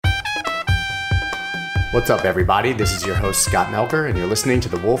What's up, everybody? This is your host, Scott Melker, and you're listening to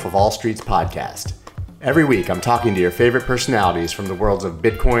the Wolf of All Streets podcast. Every week, I'm talking to your favorite personalities from the worlds of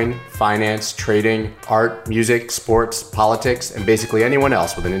Bitcoin, finance, trading, art, music, sports, politics, and basically anyone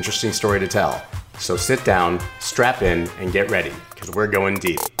else with an interesting story to tell. So sit down, strap in, and get ready, because we're going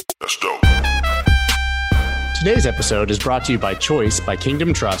deep. Let's go. Today's episode is brought to you by Choice by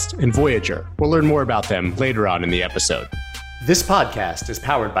Kingdom Trust and Voyager. We'll learn more about them later on in the episode. This podcast is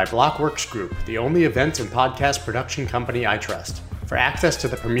powered by Blockworks Group, the only events and podcast production company I trust. For access to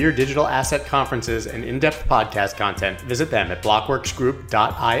the premier digital asset conferences and in-depth podcast content, visit them at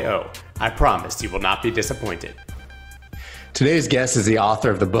blockworksgroup.io. I promise you will not be disappointed. Today's guest is the author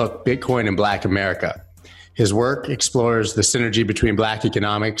of the book, Bitcoin and Black America. His work explores the synergy between Black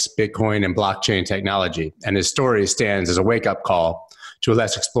economics, Bitcoin, and blockchain technology, and his story stands as a wake-up call to a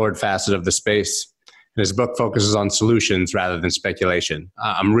less explored facet of the space. And his book focuses on solutions rather than speculation.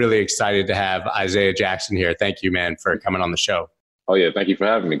 I'm really excited to have Isaiah Jackson here. Thank you, man, for coming on the show. Oh, yeah. Thank you for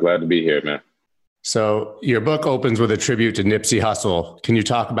having me. Glad to be here, man. So your book opens with a tribute to Nipsey Hussle. Can you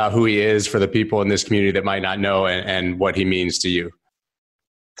talk about who he is for the people in this community that might not know and what he means to you?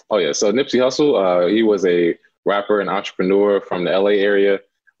 Oh, yeah. So Nipsey Hussle, he was a rapper and entrepreneur from the LA area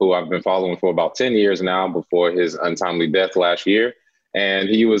who I've been following for about 10 years now before his untimely death last year. And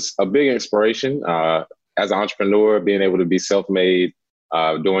he was a big inspiration as an entrepreneur, being able to be self-made,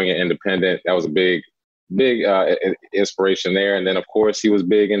 doing it independent. That was a big inspiration there. And then, of course, he was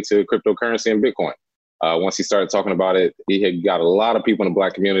big into cryptocurrency and Bitcoin. Once he started talking about it, he had got a lot of people in the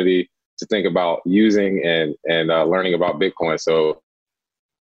Black community to think about using and learning about Bitcoin. So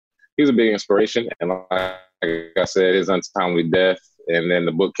he was a big inspiration. And like I said, his untimely death, and then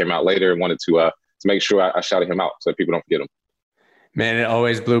the book came out later, and wanted to make sure I shouted him out so that people don't forget him. Man, it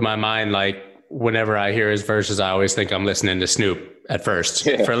always blew my mind. Like whenever I hear his verses, I always think I'm listening to Snoop at first.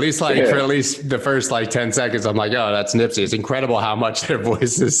 Yeah. For at least the first 10 seconds, I'm like, oh, that's Nipsey. It's incredible how much their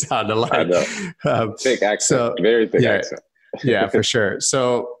voices sound alike. I know. Thick accent, very thick accent. Yeah, for sure.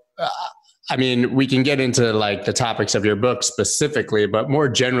 So, I mean, we can get into like the topics of your book specifically, but more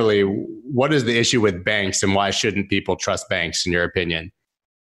generally, what is the issue with banks and why shouldn't people trust banks, in your opinion?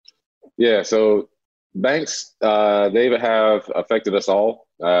 Yeah, so banks, they have affected us all.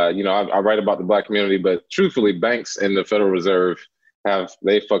 I write about the Black community, but truthfully, banks and the Federal Reserve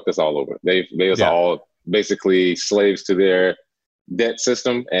they fucked us all over. They made us all basically slaves to their debt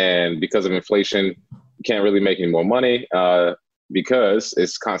system. And because of inflation, you can't really make any more money because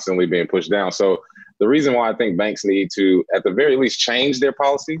it's constantly being pushed down. So the reason why I think banks need to, at the very least, change their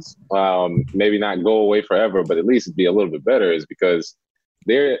policies, maybe not go away forever, but at least be a little bit better, is because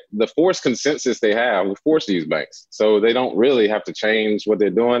the forced consensus they have will force these banks. So they don't really have to change what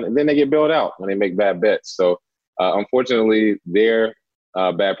they're doing. And then they get bailed out when they make bad bets. So unfortunately, their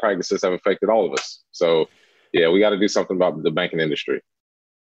bad practices have affected all of us. So yeah, we got to do something about the banking industry.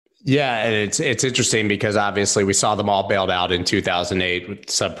 Yeah, and it's interesting because obviously we saw them all bailed out in 2008 with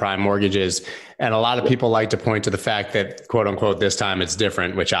subprime mortgages. And a lot of people like to point to the fact that, quote unquote, this time it's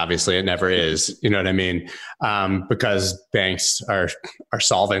different, which obviously it never is. You know what I mean? Because banks are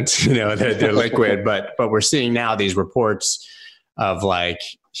solvent, they're liquid. But we're seeing now these reports of like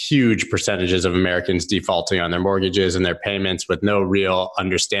huge percentages of Americans defaulting on their mortgages and their payments with no real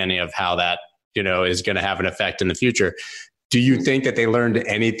understanding of how that, is going to have an effect in the future. Do you think that they learned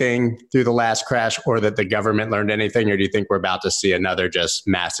anything through the last crash, or that the government learned anything? Or do you think we're about to see another just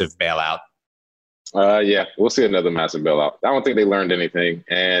massive bailout? Yeah, we'll see another massive bailout. I don't think they learned anything.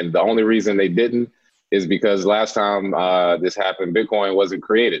 And the only reason they didn't is because last time this happened, Bitcoin wasn't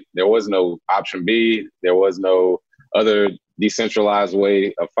created. There was no option B. There was no other decentralized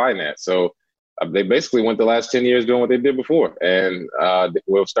way of finance. So they basically went the last 10 years doing what they did before. And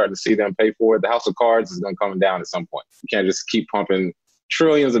we're starting to see them pay for it. The house of cards is going to come down at some point. You can't just keep pumping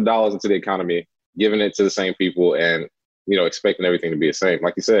trillions of dollars into the economy, giving it to the same people and, expecting everything to be the same.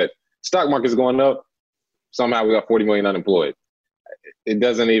 Like you said, stock market is going up. Somehow we got 40 million unemployed. It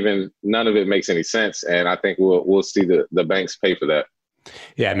doesn't none of it makes any sense. And I think we'll see the banks pay for that.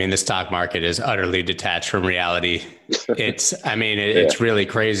 Yeah, I mean, the stock market is utterly detached from reality. It's really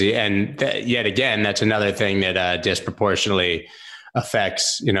crazy. And yet again, that's another thing that disproportionately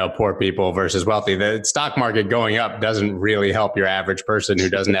affects, poor people versus wealthy. The stock market going up doesn't really help your average person who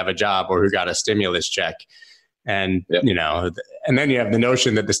doesn't have a job or who got a stimulus check. And, and then you have the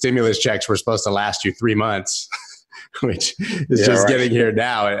notion that the stimulus checks were supposed to last you 3 months, which is getting here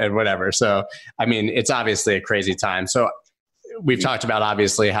now and whatever. So, I mean, it's obviously a crazy time. So we've talked about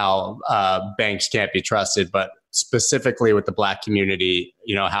obviously how banks can't be trusted, but specifically with the Black community,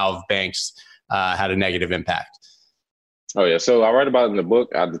 how banks had a negative impact. Oh, yeah. So I write about it in the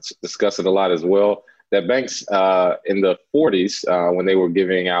book. I discuss it a lot as well. that banks in the 40s, when they were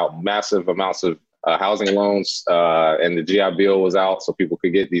giving out massive amounts of housing loans, and the GI Bill was out so people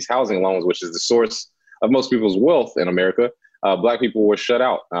could get these housing loans, which is the source of most people's wealth in America, Black people were shut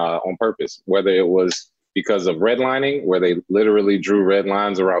out on purpose, whether it was because of redlining, where they literally drew red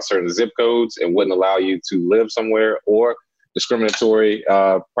lines around certain zip codes and wouldn't allow you to live somewhere, or discriminatory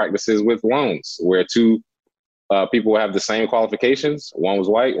practices with loans, where two people have the same qualifications. One was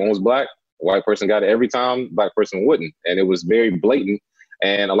white, one was Black. A white person got it every time, Black person wouldn't. And it was very blatant.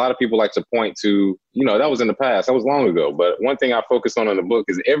 And a lot of people like to point to, that was in the past, that was long ago. But one thing I focused on in the book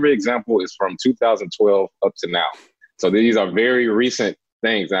is every example is from 2012 up to now. So these are very recent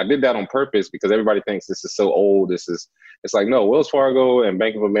things. And I did that on purpose because everybody thinks this is so old. It's like, no, Wells Fargo and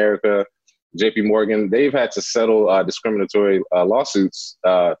Bank of America, JP Morgan, they've had to settle discriminatory lawsuits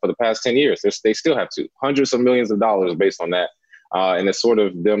for the past 10 years. They still have to. Hundreds of millions of dollars based on that. And it's sort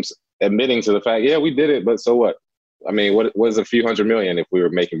of them admitting to the fact, yeah, we did it, but so what? I mean, what is a few hundred million if we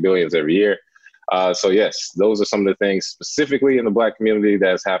were making billions every year? So yes, those are some of the things specifically in the Black community that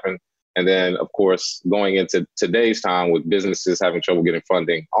has happened. And then, of course, going into today's time with businesses having trouble getting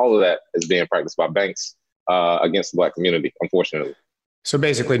funding, all of that is being practiced by banks against the Black community, unfortunately. So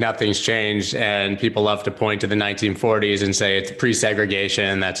basically nothing's changed, and people love to point to the 1940s and say it's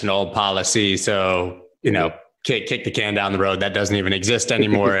pre-segregation, that's an old policy. So, kick the can down the road. That doesn't even exist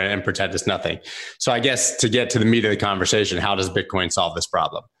anymore and pretend it's nothing. So I guess to get to the meat of the conversation, how does Bitcoin solve this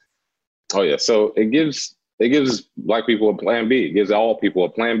problem? Oh, yeah. So it gives Black people a plan B. It gives all people a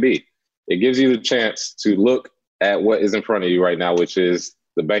plan B. It gives you the chance to look at what is in front of you right now, which is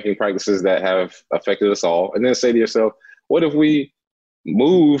the banking practices that have affected us all. And then say to yourself, what if we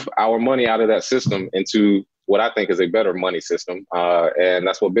move our money out of that system into what I think is a better money system? And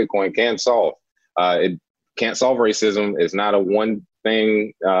that's what Bitcoin can solve. It can't solve racism. It's not a one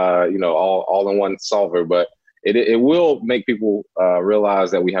thing, all in one solver, but it will make people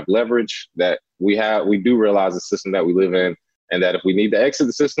realize that we have leverage, that we do realize the system that we live in, and that if we need to exit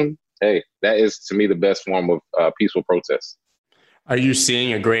the system, hey, that is to me the best form of peaceful protest. Are you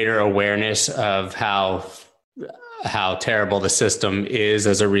seeing a greater awareness of how terrible the system is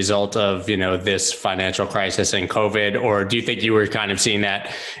as a result of, this financial crisis and COVID? Or do you think you were kind of seeing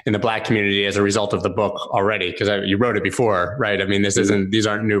that in the Black community as a result of the book already? Because you wrote it before, right? I mean, these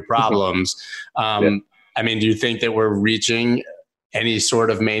aren't new problems. Yeah. I mean, do you think that we're reaching any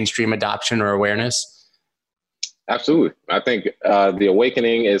sort of mainstream adoption or awareness? Absolutely. I think the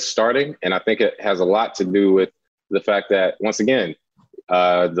awakening is starting, and I think it has a lot to do with the fact that, once again,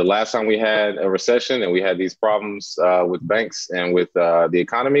 the last time we had a recession and we had these problems with banks and with the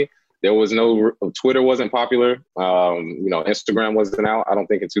economy, there was Twitter wasn't popular. Instagram wasn't out, I don't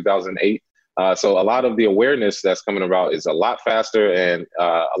think, in 2008. So a lot of the awareness that's coming about is a lot faster and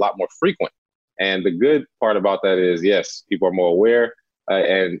a lot more frequent. And the good part about that is, yes, people are more aware.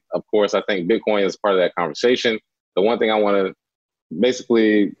 And of course, I think Bitcoin is part of that conversation. The one thing I want to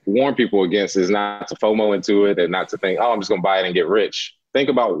basically warn people against is not to FOMO into it and not to think, oh, I'm just going to buy it and get rich. Think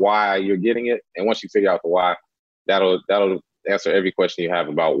about why you're getting it. And once you figure out the why, that'll answer every question you have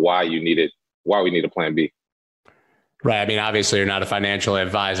about why we need a plan B. Right. I mean, obviously you're not a financial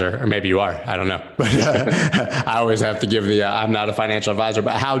advisor, or maybe you are, I don't know, but I always have to give I'm not a financial advisor,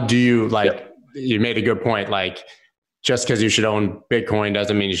 but how do you You made a good point. Like, just because you should own Bitcoin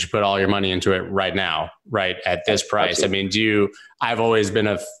doesn't mean you should put all your money into it right now, right at this price. Absolutely. I mean, I've always been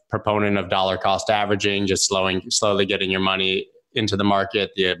a proponent of dollar cost averaging, just slowly getting your money into the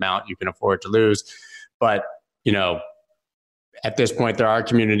market, the amount you can afford to lose. But, at this point, there are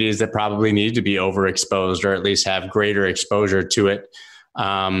communities that probably need to be overexposed or at least have greater exposure to it.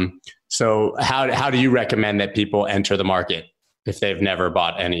 So how do you recommend that people enter the market if they've never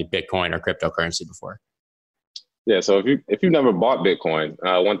bought any Bitcoin or cryptocurrency before? Yeah, so if you've never bought Bitcoin,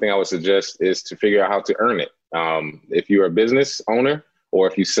 one thing I would suggest is to figure out how to earn it. If you're a business owner or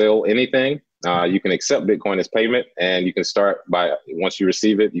if you sell anything, you can accept Bitcoin as payment, and you can start once you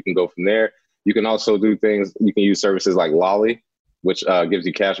receive it, you can go from there. You can also do things, you can use services like Lolly, which gives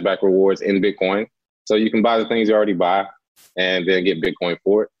you cashback rewards in Bitcoin. So you can buy the things you already buy and then get Bitcoin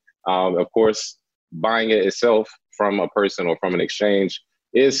for it. Of course, buying it itself from a person or from an exchange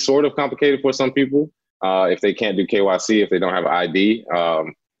is sort of complicated for some people. If they can't do KYC, if they don't have an ID,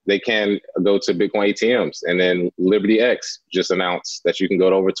 they can go to Bitcoin ATMs. And then LibertyX just announced that you can go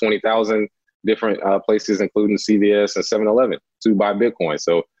to over 20,000 different places, including CVS and 7-Eleven, to buy Bitcoin.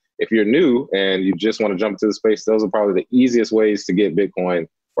 So if you're new and you just want to jump into the space, those are probably the easiest ways to get Bitcoin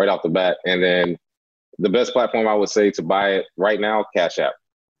right off the bat. And then the best platform I would say to buy it right now, Cash App,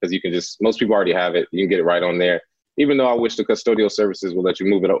 because most people already have it. You can get it right on there. Even though I wish the custodial services will let you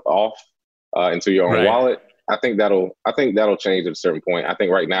move it off into your own Right. wallet. I think that'll change at a certain point. I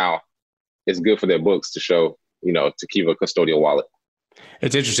think right now it's good for their books to show, to keep a custodial wallet.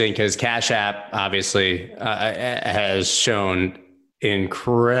 It's interesting because Cash App obviously has shown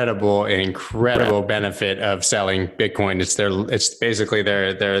incredible benefit of selling Bitcoin. It's basically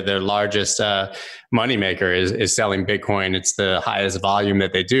their largest moneymaker is selling Bitcoin. It's the highest volume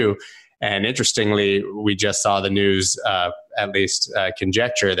that they do. And interestingly, we just saw the news, at least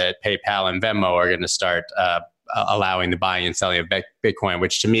conjecture, that PayPal and Venmo are going to start allowing the buying and selling of Bitcoin,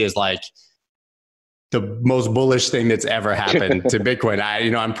 which to me is like the most bullish thing that's ever happened to Bitcoin.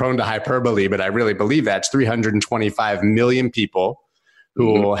 I'm prone to hyperbole, but I really believe that's 325 million people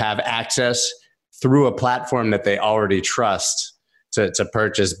who will have access through a platform that they already trust to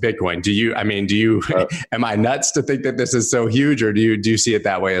purchase Bitcoin. Am I nuts to think that this is so huge, or do you see it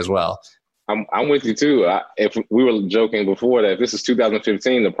that way as well? I'm with you too. If we were joking before that if this is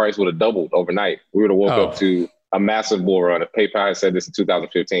 2015, the price would have doubled overnight. We would have woke up to a massive bull run if PayPal had said this in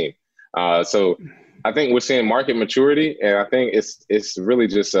 2015. So I think we're seeing market maturity, and I think it's really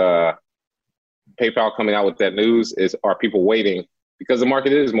just PayPal coming out with that news. Are people waiting because the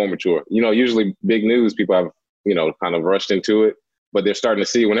market is more mature? Usually big news, people have kind of rushed into it, but they're starting to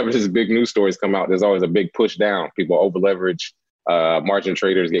see whenever these big news stories come out, there's always a big push down. People over leverage, margin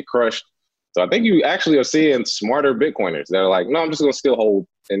traders get crushed. So I think you actually are seeing smarter Bitcoiners that are like, no, I'm just going to still hold,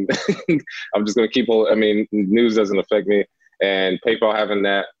 and I'm just going to keep holding. I mean, news doesn't affect me. And PayPal having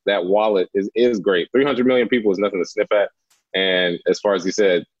that wallet is great. 300 million people is nothing to sniff at. And as far as you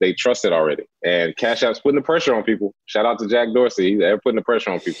said, they trust it already. And Cash App's putting the pressure on people. Shout out to Jack Dorsey. They're putting the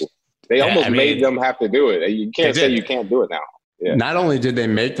pressure on people. They almost made them have to do it. You can't say you can't do it now. Yeah. Not only did they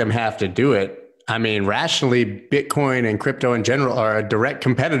make them have to do it, I mean, rationally, Bitcoin and crypto in general are a direct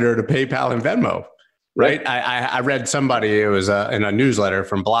competitor to PayPal and Venmo, right? Yeah. I read somebody, it was in a newsletter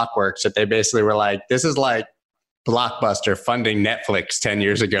from Blockworks, that they basically were like, this is like Blockbuster funding Netflix 10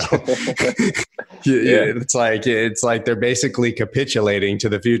 years ago. It's like they're basically capitulating to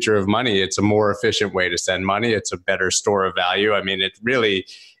the future of money. It's a more efficient way to send money. It's a better store of value. I mean, it really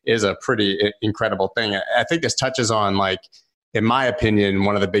is a pretty incredible thing. I think this touches on, like, in my opinion,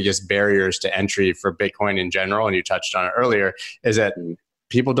 one of the biggest barriers to entry for Bitcoin in general, and you touched on it earlier, is that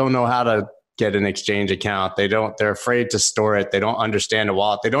people don't know how to get an exchange account. They're afraid to store it. They don't understand a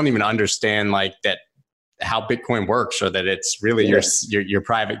wallet. They don't even understand how Bitcoin works, or that it's really your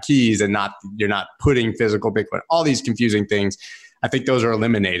private keys and you're not putting physical Bitcoin. All these confusing things. I think those are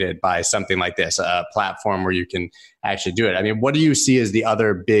eliminated by something like this, a platform where you can actually do it. I mean, what do you see as the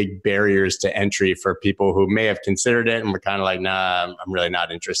other big barriers to entry for people who may have considered it and were kind of like, nah, I'm really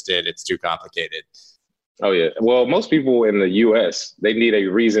not interested. It's too complicated. Oh, yeah. Well, most people in the U.S., they need a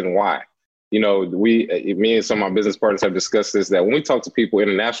reason why. Me and some of my business partners have discussed this, that when we talk to people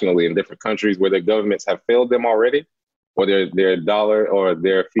internationally in different countries where their governments have failed them already, or their dollar or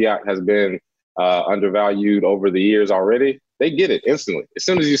their fiat has been undervalued over the years already, they get it instantly. As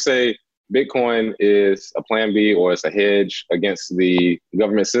soon as you say Bitcoin is a plan B or it's a hedge against the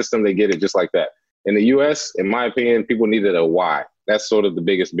government system, they get it just like that. In the US, in my opinion, people needed a why. That's sort of the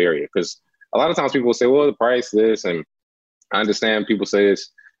biggest barrier, because a lot of times people say, well, the price, this, and I understand people say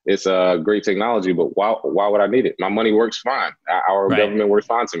it's a great technology, but why would I need it? My money works fine. Our government works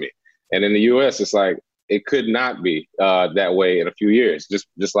fine to me. And in the US, it's like, it could not be that way in a few years,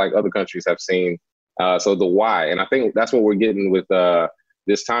 just like other countries have seen. So the why, and I think that's what we're getting with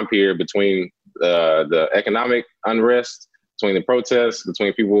this time period between the economic unrest, between the protests,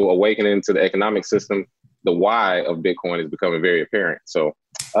 between people awakening to the economic system. The why of Bitcoin is becoming very apparent. So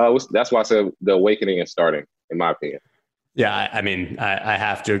that's why I said the awakening is starting, in my opinion. Yeah, I mean, I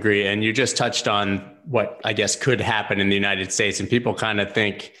have to agree. And you just touched on what I guess could happen in the United States, and people kind of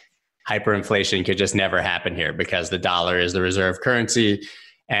think hyperinflation could just never happen here because the dollar is the reserve currency.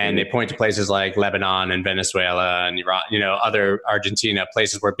 And they point to places like Lebanon and Venezuela and Iran, other Argentina,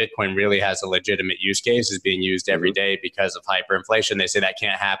 places where Bitcoin really has a legitimate use case, is being used every day because of hyperinflation. They say that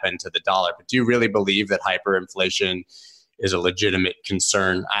can't happen to the dollar. But do you really believe that hyperinflation is a legitimate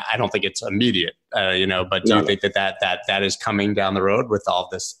concern? I don't think it's immediate, but do you think that is coming down the road with all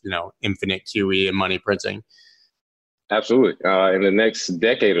this, infinite QE and money printing? Absolutely. In the next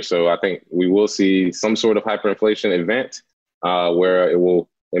decade or so, I think we will see some sort of hyperinflation event where it will,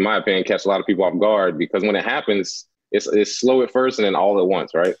 in my opinion, catch a lot of people off guard, because when it happens, it's slow at first and then all at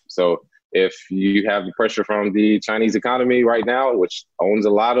once, right? So if you have the pressure from the Chinese economy right now, which owns a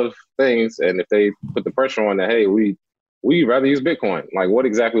lot of things, and if they put the pressure on that, hey, we'd rather use Bitcoin, like what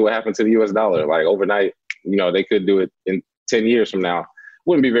exactly would happen to the US dollar? Like overnight, they could do it in 10 years from now.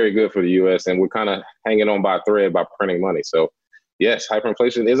 Wouldn't be very good for the US, and we're kind of hanging on by a thread by printing money. So yes,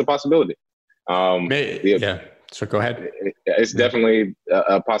 hyperinflation is a possibility. Yeah. So go ahead. It's definitely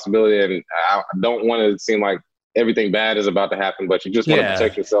a possibility, and I don't want to seem like everything bad is about to happen, but you just want to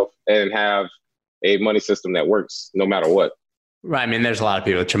protect yourself and have a money system that works no matter what. Right. I mean, there's a lot of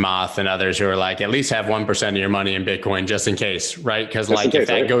people, Chamath and others, who are like, at least have 1% of your money in Bitcoin just in case, right? Because like if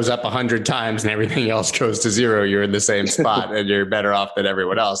that goes up 100 times and everything else goes to zero, you're in the same spot and you're better off than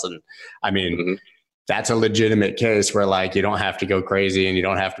everyone else. And I mean, that's a legitimate case where like you don't have to go crazy and you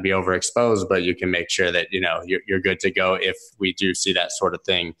don't have to be overexposed, but you can make sure that, you know, you're good to go if we do see that sort of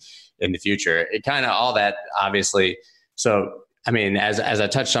thing in the future. It kind of all that obviously. So, I mean, as I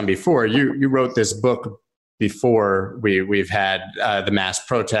touched on before, you wrote this book before we've had the mass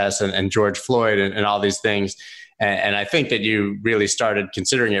protests and George Floyd and all these things. And I think that you really started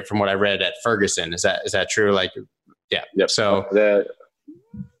considering it from what I read at Ferguson. Is that true? Like, yeah. Yep. So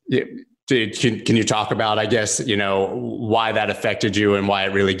can you talk about, I guess, you know, why that affected you and why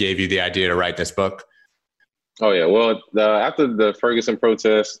it really gave you the idea to write this book? Oh, yeah. Well, after the Ferguson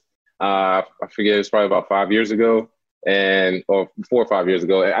protest, I forget, it's probably about 5 years ago or 4 or 5 years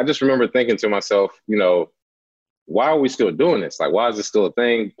ago. I just remember thinking to myself, you know, why are we still doing this? Like, why is this still a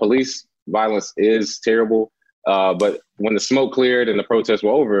thing? Police violence is terrible. But when the smoke cleared and the protests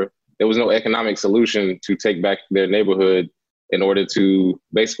were over, there was no economic solution to take back their neighborhood in order to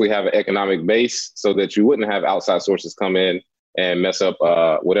basically have an economic base so that you wouldn't have outside sources come in and mess up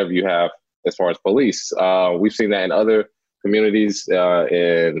whatever you have as far as police. We've seen that in other communities,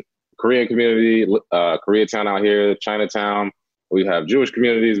 in Korean community, Koreatown out here, Chinatown. We have Jewish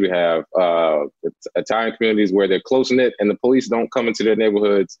communities. We have Italian communities where they're close-knit and the police don't come into their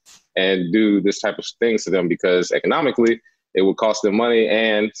neighborhoods and do this type of things to them because economically it would cost them money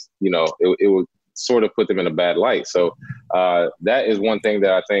and, you know, it would sort of put them in a bad light. So that is one thing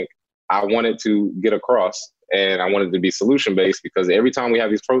that I think I wanted to get across, and I wanted to be solution-based because every time we have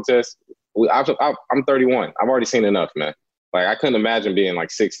these protests, I'm 31. I've already seen enough, man. Like, I couldn't imagine being like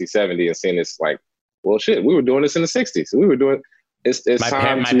 60, 70 and seeing this like, well, shit, we were doing this in the 60s. We were doing it's my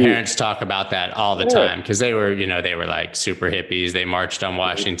parents talk about that all the time because they were like super hippies. They marched on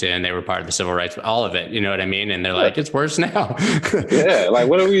Washington. They were part of the civil rights, all of it. You know what I mean? And they're like, it's worse now. Yeah. Like,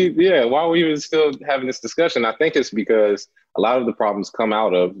 why are we even still having this discussion? I think it's because a lot of the problems come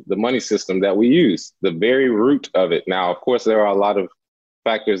out of the money system that we use, the very root of it. Now, of course, there are a lot of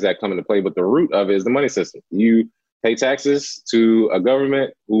factors that come into play, but the root of it is the money system. You pay taxes to a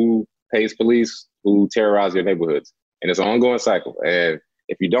government who pays police who terrorize your neighborhoods. And it's an ongoing cycle. And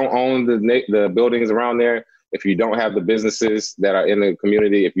if you don't own the buildings around there, if you don't have the businesses that are in the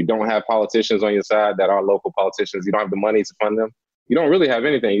community, if you don't have politicians on your side that are local politicians, you don't have the money to fund them, you don't really have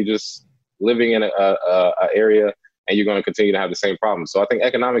anything. You're just living in a area and you're going to continue to have the same problems. So I think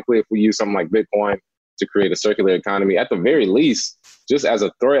economically, if we use something like Bitcoin to create a circular economy, at the very least, just as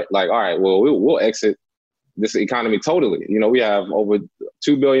a threat, like, all right, well, we'll exit this economy totally. You know, we have over $2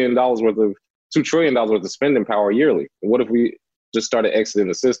 trillion worth of spending power yearly. What if we just started exiting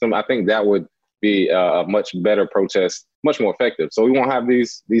the system? I think that would be a much better protest, much more effective. So we won't have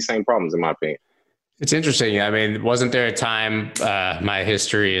these same problems, in my opinion. It's interesting. I mean, wasn't there a time, my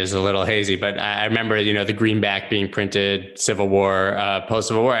history is a little hazy, but I remember, you know, the greenback being printed, Civil War,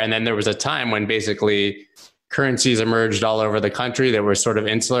 post-Civil War. And then there was a time when basically currencies emerged all over the country that were sort of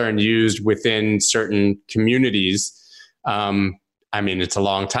insular and used within certain communities. I mean, it's a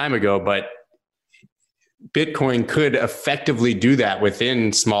long time ago, but Bitcoin could effectively do that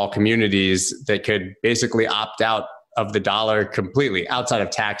within small communities that could basically opt out of the dollar completely, outside of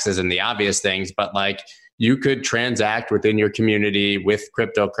taxes and the obvious things. But like, you could transact within your community with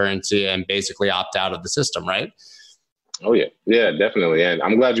cryptocurrency and basically opt out of the system, right? Oh, yeah. Yeah, definitely. And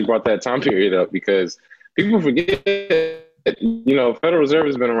I'm glad you brought that time period up because people forget, you know, Federal Reserve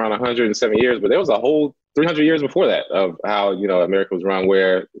has been around 107 years, but there was a whole 300 years before that of how, you know, America was run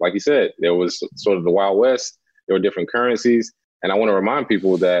where, like you said, there was sort of the Wild West, there were different currencies. And I want to remind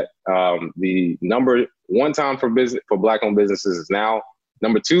people that the number one time for Black-owned businesses is now.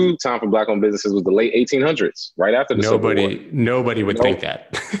 Number two time for Black-owned businesses was the late 1800s, right after the Civil War. Nobody would think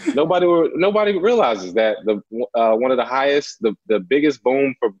that. Nobody realizes that one of the highest, the biggest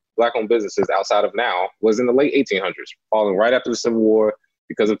boom for Black-owned businesses outside of now was in the late 1800s, falling right after the Civil War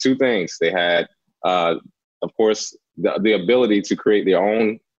because of two things. They had, of course, the ability to create their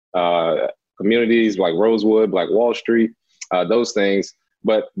own communities like Rosewood, Black Wall Street, those things.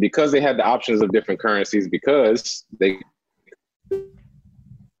 But because they had the options of different currencies, because they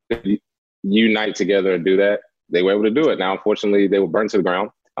unite together and do that, they were able to do it. Now, unfortunately, they were burned to the ground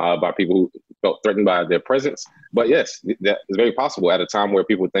by people who felt threatened by their presence. But yes, that is very possible at a time where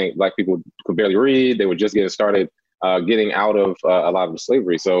people think Black people could barely read. They were just getting started, getting out of a lot of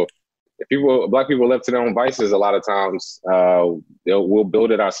slavery. So Black people are left to their own vices, a lot of times we'll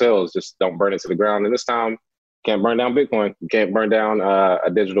build it ourselves. Just don't burn it to the ground. And this time, can't burn down Bitcoin. You can't burn down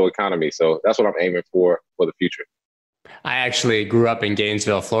a digital economy. So that's what I'm aiming for the future. I actually grew up in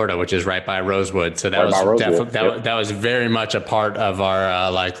Gainesville, Florida, which is right by Rosewood. So that that was very much a part of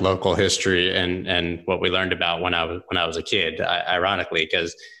our local history and what we learned about when I was a kid. Ironically,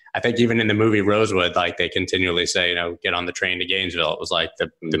 because I think even in the movie Rosewood, like they continually say, get on the train to Gainesville. It was like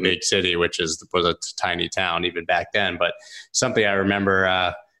the big city, which was a tiny town even back then. But something I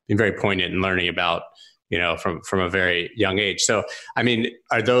remember being very poignant and learning about, from a very young age. So, I mean,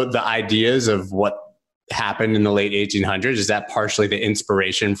 are those the ideas of what happened in the late 1800s? Is that partially the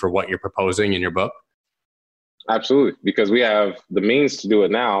inspiration for what you're proposing in your book? Absolutely, because we have the means to do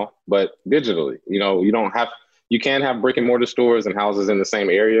it now, but digitally. You can have brick and mortar stores and houses in the same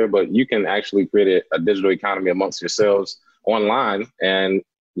area, but you can actually create a digital economy amongst yourselves online and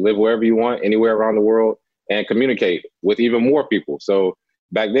live wherever you want, anywhere around the world, and communicate with even more people. So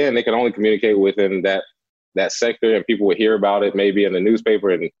back then, they could only communicate within that sector, and people would hear about it maybe in the newspaper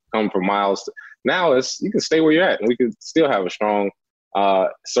and come from miles. Now you can stay where you're at, and we could still have a strong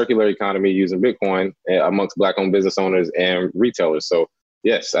circular economy using Bitcoin amongst Black-owned business owners and retailers. So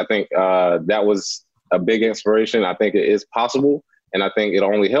yes, I think that was a big inspiration. I think it is possible, and I think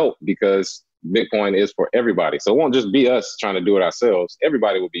it'll only help because Bitcoin is for everybody. So it won't just be us trying to do it ourselves.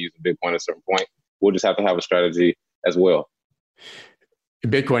 Everybody will be using Bitcoin at a certain point. We'll just have to have a strategy as well.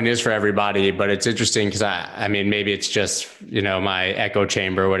 Bitcoin is for everybody, but it's interesting because I mean, maybe it's just, my echo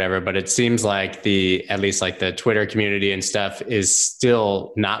chamber or whatever, but it seems like at least the Twitter community and stuff is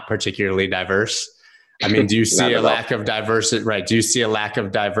still not particularly diverse. I mean, do you see a lack of diversity, right? Do you see a lack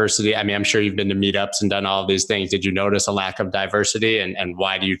of diversity? I mean, I'm sure you've been to meetups and done all of these things. Did you notice a lack of diversity? And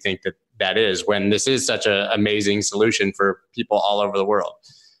why do you think that is when this is such an amazing solution for people all over the world?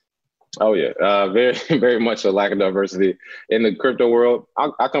 Oh, yeah. Very, very much a lack of diversity in the crypto world.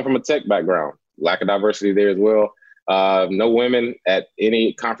 I come from a tech background, lack of diversity there as well. No women at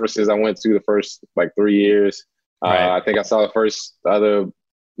any conferences I went to the first 3 years. Right. I think I saw the first other,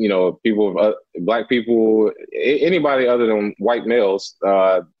 people, Black people, anybody other than white males.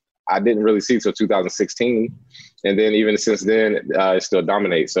 I didn't really see till 2016. And then even since then, it still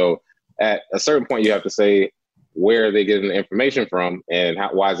dominates. So at a certain point, you have to say, where are they getting the information from and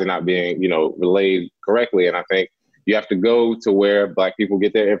why is it not being, relayed correctly? And I think you have to go to where Black people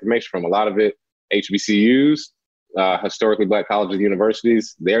get their information from. A lot of it, HBCUs, historically Black colleges and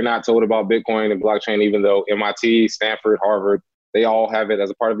universities, they're not told about Bitcoin and blockchain, even though MIT, Stanford, Harvard, they all have it as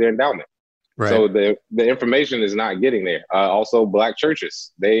a part of their endowment. Right. So the information is not getting there. Also, Black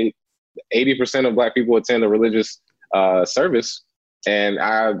churches, 80% of Black people attend a religious service. And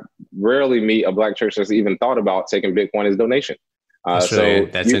I rarely meet a Black church that's even thought about taking Bitcoin as donation.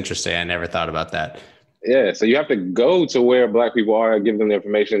 That's interesting. I never thought about that. Yeah. So you have to go to where Black people are, give them the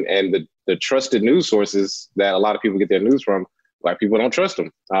information, and the trusted news sources that a lot of people get their news from. Black people don't trust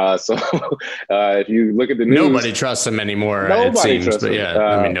them. So if you look at the news, nobody trusts them anymore. Nobody trusts them.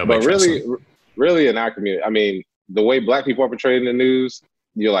 Yeah, nobody trusts them. Really in our community, I mean, the way Black people are portrayed in the news,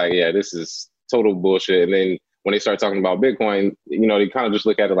 you're like, yeah, this is total bullshit. And then when they start talking about Bitcoin, they kind of just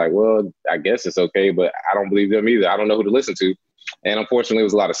look at it like, well, I guess it's okay, but I don't believe them either. I don't know who to listen to. And unfortunately, it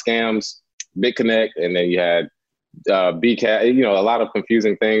was a lot of scams, BitConnect, and then you had BCAT, a lot of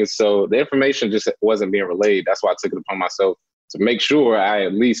confusing things. So the information just wasn't being relayed. That's why I took it upon myself to make sure I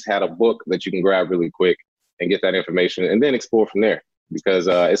at least had a book that you can grab really quick and get that information and then explore from there, because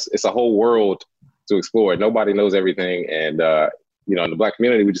it's a whole world to explore. Nobody knows everything. And, in the Black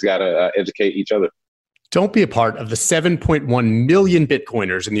community, we just got to educate each other. Don't be a part of the 7.1 million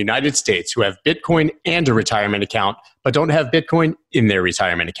Bitcoiners in the United States who have Bitcoin and a retirement account, but don't have Bitcoin in their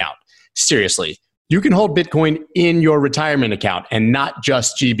retirement account. Seriously, you can hold Bitcoin in your retirement account and not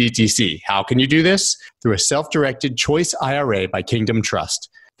just GBTC. How can you do this? Through a self-directed Choice IRA by Kingdom Trust.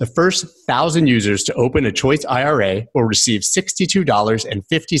 The first 1,000 users to open a Choice IRA will receive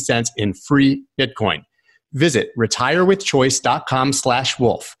 $62.50 in free Bitcoin. Visit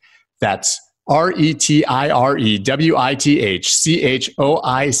retirewithchoice.com/wolf. That's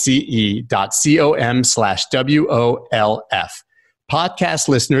retirewithchoice.com/WOLF. Podcast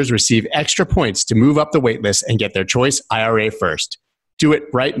listeners receive extra points to move up the waitlist and get their Choice IRA first. Do it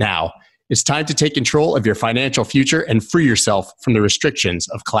right now. It's time to take control of your financial future and free yourself from the restrictions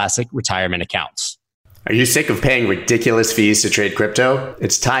of classic retirement accounts. Are you sick of paying ridiculous fees to trade crypto?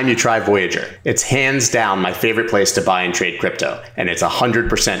 It's time you try Voyager. It's hands down my favorite place to buy and trade crypto, and it's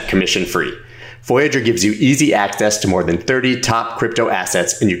 100% commission free. Voyager gives you easy access to more than 30 top crypto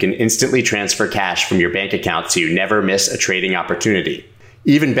assets, and you can instantly transfer cash from your bank account so you never miss a trading opportunity.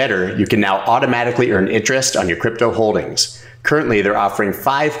 Even better, you can now automatically earn interest on your crypto holdings. Currently, they're offering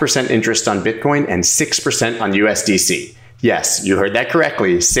 5% interest on Bitcoin and 6% on USDC. Yes, you heard that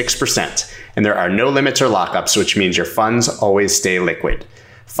correctly, 6%. And there are no limits or lockups, which means your funds always stay liquid.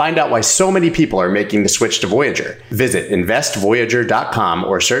 Find out why so many people are making the switch to Voyager. Visit investvoyager.com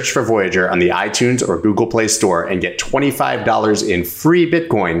or search for Voyager on the iTunes or Google Play Store and get $25 in free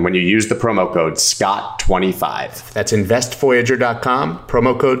Bitcoin when you use the promo code SCOTT25. That's investvoyager.com,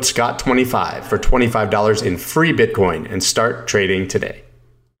 promo code SCOTT25 for $25 in free Bitcoin and start trading today.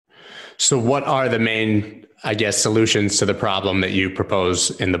 So what are the main, solutions to the problem that you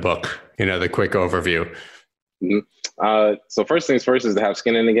propose in the book? The quick overview. So first things first is to have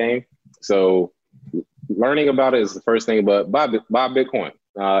skin in the game. So learning about it is the first thing, but buy Bitcoin,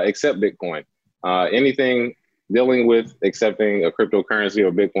 accept Bitcoin. Anything dealing with accepting a cryptocurrency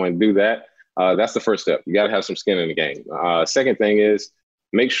or Bitcoin, do that. That's the first step. You got to have some skin in the game. Second thing is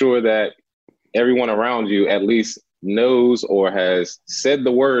make sure that everyone around you at least knows or has said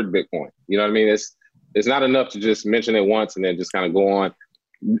the word Bitcoin. You know what I mean? It's not enough to just mention it once and then just kind of go on.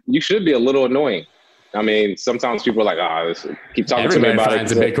 You should be a little annoying. I mean, sometimes people are like, keep talking to me about it. Everybody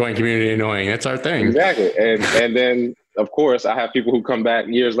finds the Bitcoin community annoying. That's our thing. Exactly. And then, of course, I have people who come back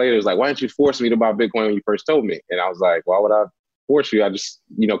years later. It's like, why didn't you force me to buy Bitcoin when you first told me? And I was like, why would I force you? I just,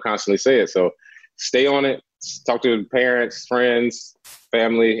 constantly say it. So stay on it. Talk to parents, friends,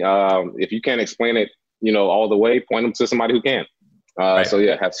 family. If you can't explain it, all the way, point them to somebody who can. Right. So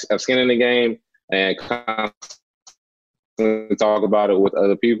yeah, have skin in the game and talk about it with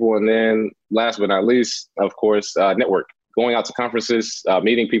other people. And then last but not least, of course, network. Going out to conferences,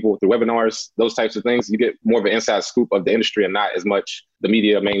 meeting people through webinars, those types of things, you get more of an inside scoop of the industry and not as much the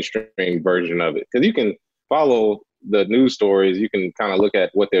media mainstream version of it. Because you can follow the news stories, you can kind of look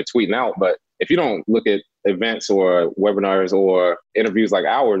at what they're tweeting out. But if you don't look at events or webinars or interviews like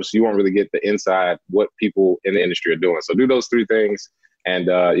ours, you won't really get the inside what people in the industry are doing. So do those three things. And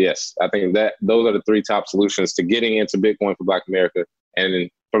yes, I think that those are the three top solutions to getting into Bitcoin for Black America. And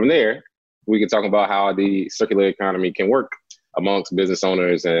from there, we can talk about how the circular economy can work amongst business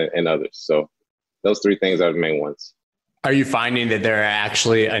owners and others. So those three things are the main ones. Are you finding that there are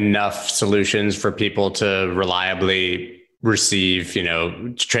actually enough solutions for people to reliably receive,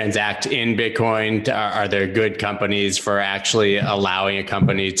 transact in Bitcoin? Are there good companies for actually allowing a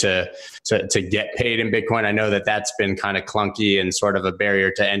company to get paid in Bitcoin? I know that that's been kind of clunky and sort of a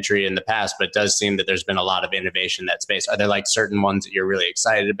barrier to entry in the past, but it does seem that there's been a lot of innovation in that space. Are there like certain ones that you're really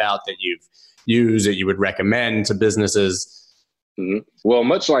excited about that you've used that you would recommend to businesses? Mm-hmm. Well,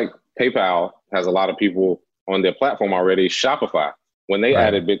 much like PayPal has a lot of people on their platform already, Shopify, when they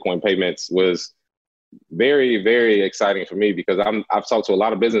added Bitcoin payments, was very, very exciting for me because I've talked to a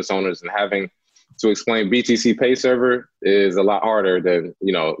lot of business owners and having to explain BTC Pay Server is a lot harder than,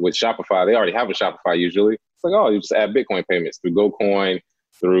 with Shopify. They already have a Shopify usually. It's like, you just add Bitcoin payments through GoCoin,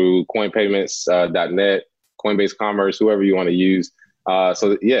 through coinpayments.net, Coinbase Commerce, whoever you want to use.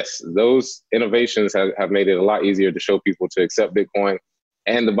 So yes, those innovations have made it a lot easier to show people to accept Bitcoin.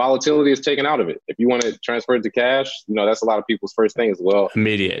 And the volatility is taken out of it. If you want to transfer it to cash, that's a lot of people's first thing as well.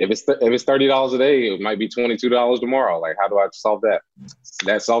 Immediate. If it's $30 a day, it might be $22 tomorrow. Like, how do I solve that?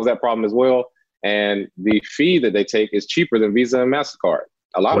 That solves that problem as well. And the fee that they take is cheaper than Visa and MasterCard.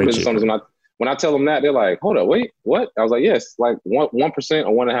 A lot of business owners, when I tell them that, they're like, hold up, wait, what? I was like, yes, like 1% or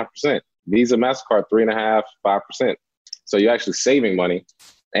 1.5%. Visa, MasterCard, 3.5%, 5%. So you're actually saving money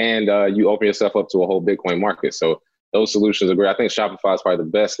and you open yourself up to a whole Bitcoin market. So those solutions are great. I think Shopify is probably the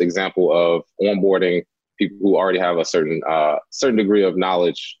best example of onboarding people who already have a certain degree of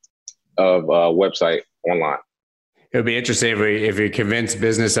knowledge of website online. It would be interesting if we convince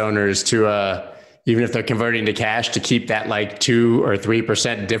business owners to, even if they're converting to cash, to keep that like 2 or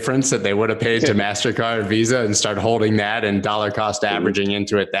 3% difference that they would have paid to MasterCard or Visa and start holding that and dollar cost averaging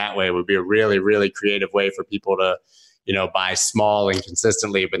into it that way would be a really, really creative way for people to buy small and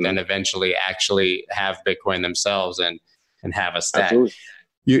consistently, but then eventually actually have Bitcoin themselves and have a stack. Absolutely.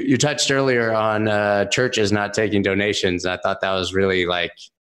 You touched earlier on churches not taking donations. I thought that was really like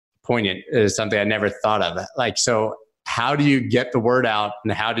poignant. It's something I never thought of. Like, so how do you get the word out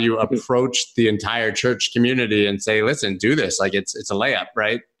and how do you approach the entire church community and say, listen, do this? Like it's a layup,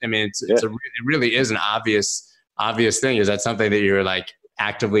 right? I mean, it really is an obvious thing. Is that something that you're like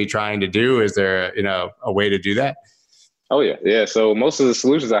actively trying to do? Is there, a way to do that? Oh, yeah. Yeah. So most of the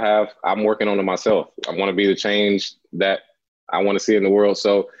solutions I have, I'm working on it myself. I want to be the change that I want to see in the world.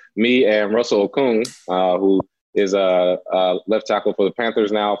 So me and Russell Okung, who is a left tackle for the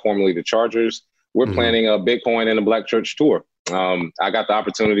Panthers now, formerly the Chargers, we're planning a Bitcoin in a Black church tour. I got the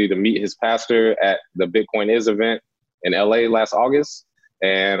opportunity to meet his pastor at the Bitcoin Is event in LA last August.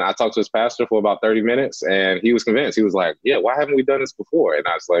 And I talked to his pastor for about 30 minutes, and he was convinced. He was like, yeah, why haven't we done this before? And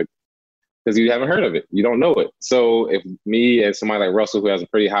I was like, because you haven't heard of it. You don't know it. So if me and somebody like Russell, who has a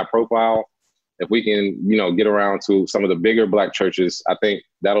pretty high profile, if we can, get around to some of the bigger Black churches, I think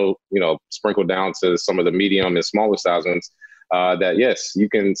that'll, sprinkle down to some of the medium and smaller size ones, that yes, you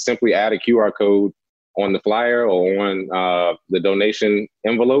can simply add a QR code on the flyer or on the donation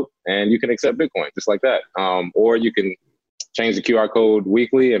envelope, and you can accept Bitcoin just like that. Or you can change the QR code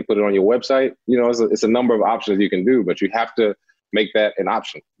weekly and put it on your website. It's a number of options you can do, but you have to make that an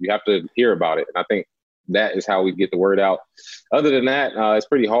option. You have to hear about it. And I think that is how we get the word out. Other than that, it's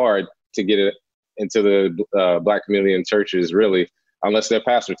pretty hard to get it into the Black community and churches, really, unless their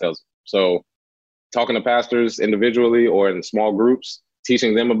pastor tells them. So talking to pastors individually or in small groups,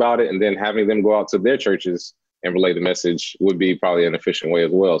 teaching them about it, and then having them go out to their churches and relay the message would be probably an efficient way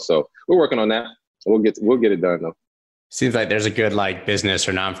as well. So we're working on that. We'll get it done, though. Seems like there's a good business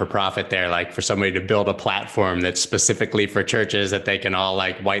or non-for-profit there, for somebody to build a platform that's specifically for churches that they can all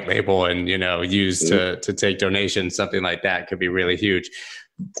white label and, use to take donations. Something like that could be really huge.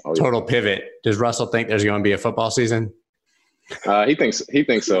 Oh, yeah. Total pivot. Does Russell think there's going to be a football season? He thinks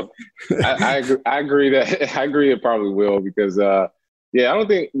so. I agree it probably will, because I don't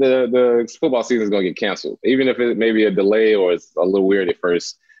think the football season is going to get canceled, even if it may be a delay or it's a little weird at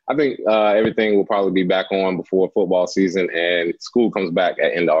first. I think everything will probably be back on before football season, and school comes back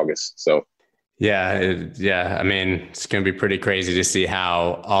at end of August. So, yeah. I mean, it's going to be pretty crazy to see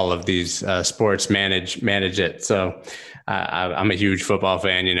how all of these sports manage it. So, I'm a huge football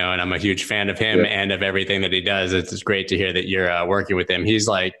fan, and I'm a huge fan of him and of everything that he does. It's great to hear that you're working with him. He's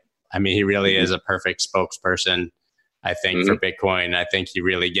he really is a perfect spokesperson, I think, for Bitcoin. I think he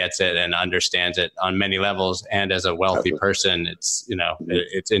really gets it and understands it on many levels. And as a wealthy person, it's,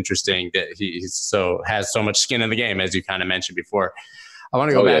 it's interesting that he has so much skin in the game, as you kind of mentioned before. I want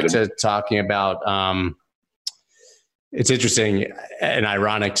to go back to talking about, it's interesting and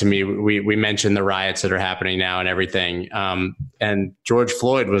ironic to me. We mentioned the riots that are happening now and everything. And George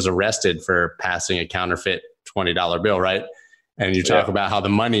Floyd was arrested for passing a counterfeit $20 bill, right? And you talk about how the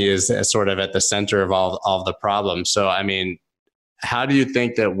money is sort of at the center of all the problems. So, I mean, how do you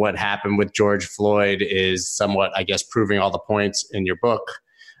think that what happened with George Floyd is somewhat, I guess, proving all the points in your book?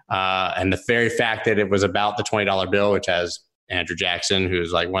 And the very fact that it was about the $20 bill, which has Andrew Jackson,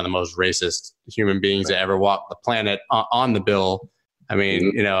 who's one of the most racist human beings that ever walked the planet, on the bill. I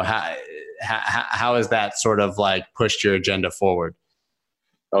mean, how has that sort of pushed your agenda forward?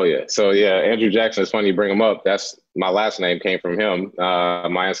 Oh, yeah. So, Andrew Jackson, it's funny you bring him up. That's my last name came from him.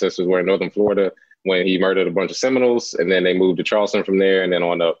 My ancestors were in Northern Florida when he murdered a bunch of Seminoles, and then they moved to Charleston from there, and then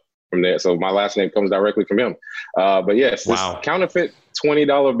on up from there. So my last name comes directly from him. But yes, this counterfeit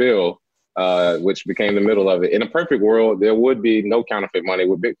 $20 bill, which became the middle of it. In a perfect world, there would be no counterfeit money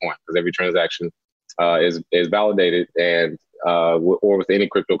with Bitcoin, because every transaction is validated and or with any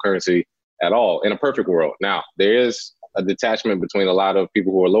cryptocurrency at all. In a perfect world. Now, there is a detachment between a lot of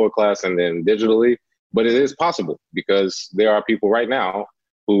people who are lower class and then digitally, but it is possible, because there are people right now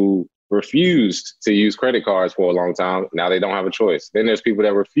who refused to use credit cards for a long time. Now they don't have a choice. Then there's people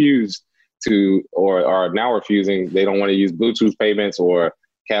that refused to, or are now refusing. They don't want to use Bluetooth payments or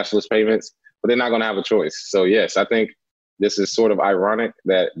cashless payments, but they're not going to have a choice. So yes, I think this is sort of ironic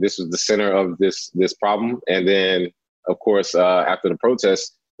that this was the center of this problem. And then, of course, after the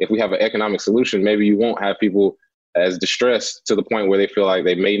protests, if we have an economic solution, maybe you won't have people as distressed to the point where they feel like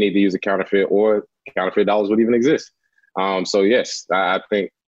they may need to use a counterfeit, or counterfeit dollars would even exist. So yes, I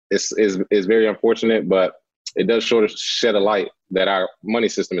think this is very unfortunate, but it does sort of shed a light that our money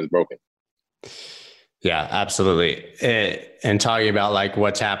system is broken. Yeah, absolutely. And talking about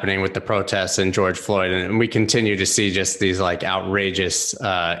what's happening with the protests and George Floyd, and we continue to see just these outrageous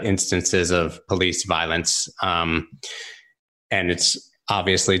instances of police violence. And it's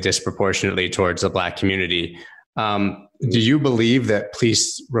obviously disproportionately towards the Black community. Do you believe that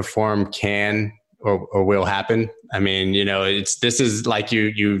police reform can or will happen? I mean, this is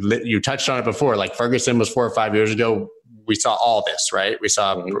you touched on it before. Ferguson was 4 or 5 years ago. We saw all this, right? We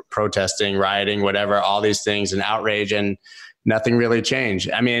saw protesting, rioting, whatever, all these things and outrage, and nothing really changed.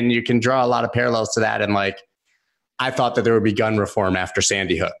 I mean, you can draw a lot of parallels to that. And I thought that there would be gun reform after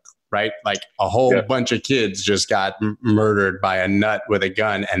Sandy Hook, right? A whole bunch of kids just got murdered by a nut with a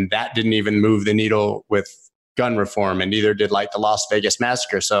gun, and that didn't even move the needle with gun reform, and neither did the Las Vegas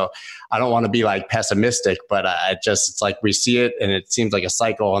massacre. So I don't want to be pessimistic, but it's we see it and it seems like a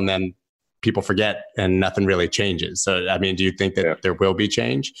cycle, and then people forget and nothing really changes. So, I mean, do you think that there will be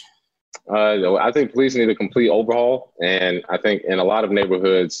change? I think police need a complete overhaul. And I think in a lot of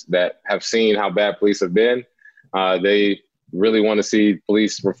neighborhoods that have seen how bad police have been, they really want to see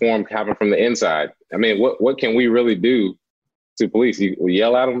police reform happen from the inside. I mean, what can we really do to police? We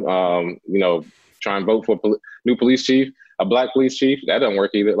yell at them, try and vote for new police chief, a black police chief. That doesn't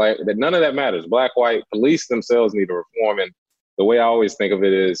work either. Like, none of that matters. Black, white, police themselves need to reform. And the way I always think of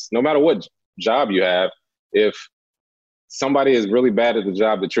it is, no matter what job you have, if somebody is really bad at the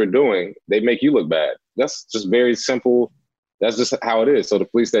job that you're doing, they make you look bad. That's just very simple. That's just how it is. So the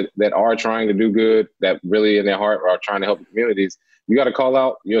police that are trying to do good, that really in their heart are trying to help the communities, you got to call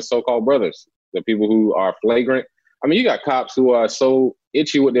out your so-called brothers, the people who are flagrant. I mean, you got cops who are so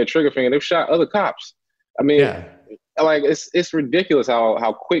itchy with their trigger finger, they've shot other cops. I mean, like, it's ridiculous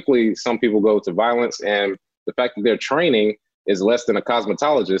how quickly some people go to violence, and the fact that their training is less than a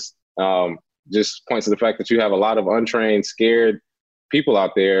cosmetologist just points to the fact that you have a lot of untrained, scared people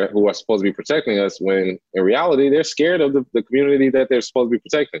out there who are supposed to be protecting us, when in reality, they're scared of the community that they're supposed to be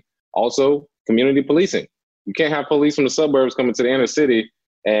protecting. Also, community policing. You can't have police from the suburbs coming to the inner city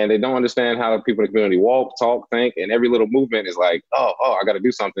and they don't understand how people in the community walk, talk, think, and every little movement is like, oh, I got to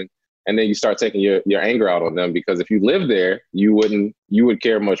do something. And then you start taking your anger out on them, because if you live there, you would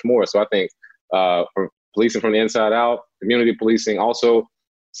care much more. So I think for policing from the inside out, community policing, also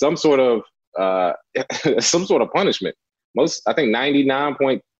some sort of punishment. I think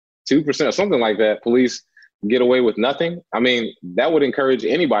 99.2% or something like that, police get away with nothing. I mean, that would encourage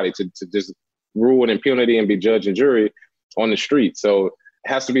anybody to just rule with impunity and be judge and jury on the street. So it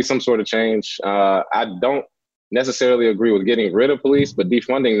has to be some sort of change. I don't necessarily agree with getting rid of police, but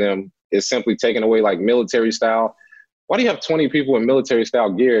defunding them is simply taking away, like, military style. Why do you have 20 people in military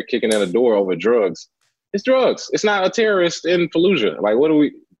style gear kicking in a door over drugs? It's drugs. It's not a terrorist in Fallujah. Like,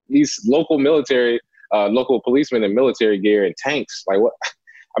 these local military, local policemen in military gear and tanks, like, what?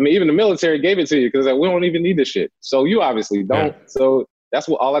 I mean, even the military gave it to you because, like, we don't even need this shit. So you obviously don't. Yeah. So that's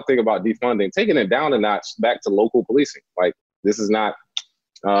all I think about defunding, taking it down a notch back to local policing. Like, this is not,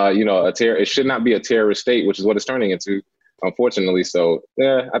 it should not be a terrorist state, which is what it's turning into, unfortunately. So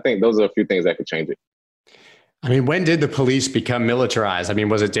yeah, I think those are a few things that could change it. I mean, when did the police become militarized? I mean,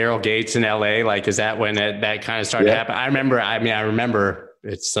 was it Daryl Gates in LA? Like, is that when that kind of started to happen? I remember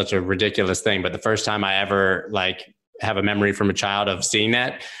it's such a ridiculous thing, but the first time I ever, like, have a memory from a child of seeing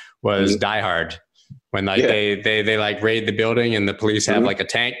that was Die Hard, when, like, they like raid the building and the police have like a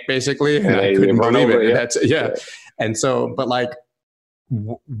tank basically, and I couldn't believe it. And so, but like,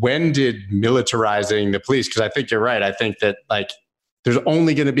 when did militarizing the police? Because I think you're right. I think that, like, there's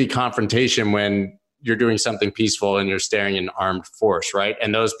only going to be confrontation when you're doing something peaceful and you're staring an armed force, right?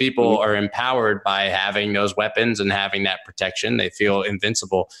 And those people are empowered by having those weapons and having that protection. They feel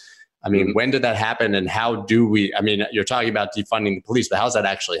invincible. I mean, when did that happen, and how do we, I mean, you're talking about defunding the police, but how's that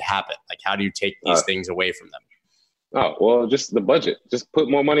actually happen? Like, how do you take these things away from them? Oh, well, just the budget. Just put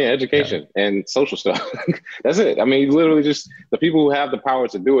more money in education and social stuff. That's it. I mean, literally just the people who have the power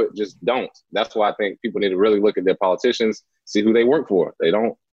to do it just don't. That's why I think people need to really look at their politicians, see who they work for. They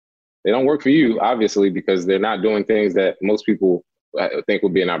don't work for you, obviously, because they're not doing things that most people think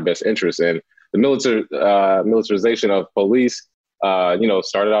would be in our best interest. And the militarization of police,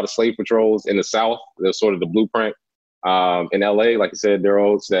 started out as slave patrols in the South. They're sort of the blueprint. In LA, like I said,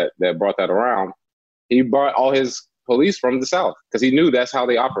 Daryl Oates that brought that around. He brought all his police from the South because he knew that's how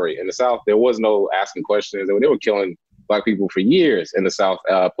they operate. In the South, there was no asking questions. They were killing Black people for years in the South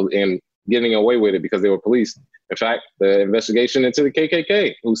and getting away with it because they were police. In fact, the investigation into the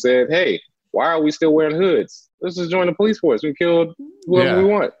KKK, who said, hey, why are we still wearing hoods? Let's just join the police force. We killed whoever we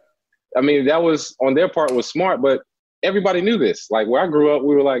want. I mean, that was, on their part, was smart, but everybody knew this. Like, where I grew up,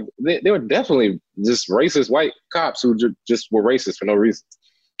 we were like, they were definitely just racist white cops who just were racist for no reason.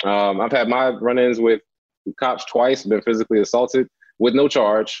 I've had my run-ins with cops twice, been physically assaulted with no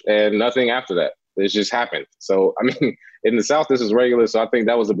charge and nothing after that. It just happened. So, I mean, in the South, this is regular. So I think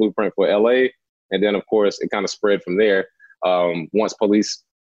that was a blueprint for LA. And then, of course, it kind of spread from there. Once police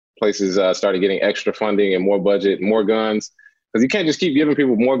places started getting extra funding and more budget, more guns, because you can't just keep giving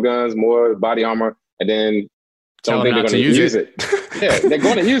people more guns, more body armor, and then don't think they're going to use it. Yeah, they're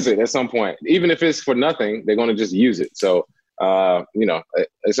going to use it at some point. Even if it's for nothing, they're going to just use it. So,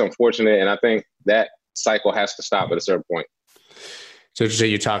 it's unfortunate. And I think that cycle has to stop at a certain point. So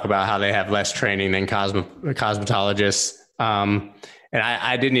you talk about how they have less training than cosmetologists. And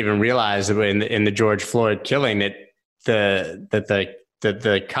I didn't even realize in the George Floyd killing that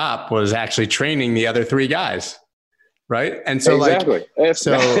the cop was actually training the other three guys. Right. And so exactly. They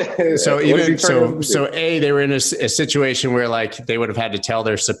were in a situation where, like, they would have had to tell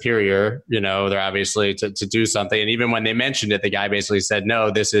their superior, they're obviously to do something. And even when they mentioned it, the guy basically said,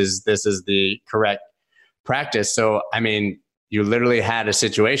 no, this is the correct practice. So, I mean, you literally had a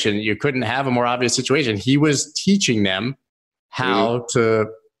situation. You couldn't have a more obvious situation. He was teaching them how to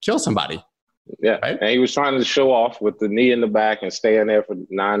kill somebody. Yeah. Right? And he was trying to show off with the knee in the back and staying there for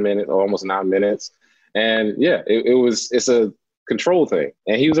 9 minutes or almost 9 minutes. And yeah, it's a control thing.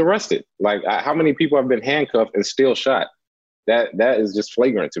 And he was arrested. Like, how many people have been handcuffed and still shot? That is just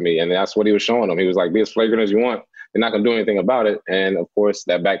flagrant to me. And that's what he was showing them. He was like, be as flagrant as you want. They're not going to do anything about it. And of course,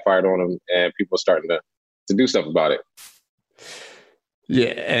 that backfired on him, and people are starting to do stuff about it. Yeah,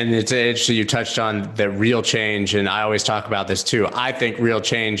 and it's interesting you touched on the real change, and I always talk about this too. I think real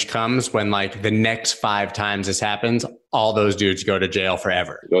change comes when, like, the next 5 times this happens, all those dudes go to jail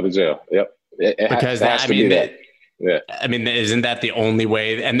forever. Go to jail. Yep. I mean, isn't that the only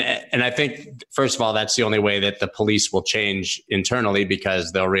way? And I think, first of all, that's the only way that the police will change internally,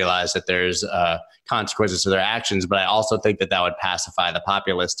 because they'll realize that there's consequences to their actions. But I also think that would pacify the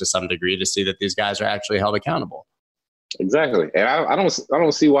populace to some degree, to see that these guys are actually held accountable. Exactly. And I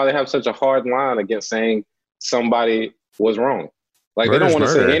don't see why they have such a hard line against saying somebody was wrong. Like, they don't want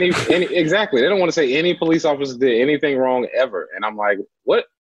to say any exactly. They don't want to say any police officer did anything wrong ever. And I'm like, what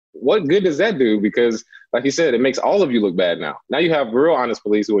good does that do? Because, like you said, it makes all of you look bad now. Now you have real honest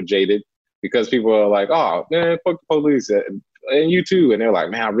police who are jaded because people are like, oh, man, fuck the police. And you too. And they're like,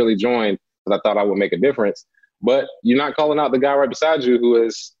 man, I really joined because I thought I would make a difference. But you're not calling out the guy right beside you who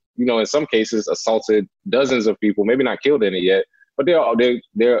is, you know, in some cases assaulted dozens of people, maybe not killed any yet. But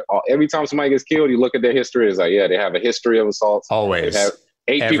they're every time somebody gets killed, you look at their history. It's like, yeah, they have a history of assaults. Always. They have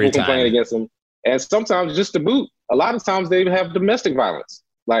 8 people complaining against them. And sometimes, just to boot, a lot of times they have domestic violence.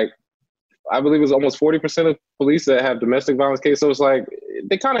 Like, I believe it's almost 40% of police that have domestic violence cases. So it's like,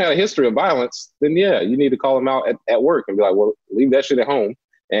 they kind of have a history of violence. Then, yeah, you need to call them out at work and be like, well, leave that shit at home.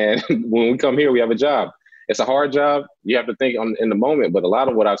 And when we come here, we have a job. It's a hard job. You have to think in the moment. But a lot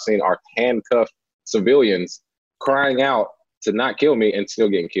of what I've seen are handcuffed civilians crying out to not kill me and still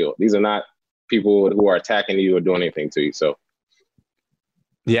getting killed. These are not people who are attacking you or doing anything to you. So.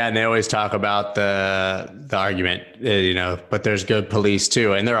 Yeah, and they always talk about the argument, you know, but there's good police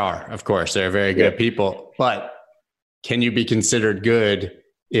too. And there are, of course, there are very good people. But can you be considered good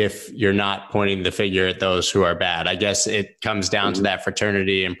if you're not pointing the finger at those who are bad? I guess it comes down to that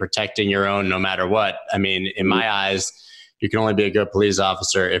fraternity and protecting your own no matter what. I mean, in my eyes, you can only be a good police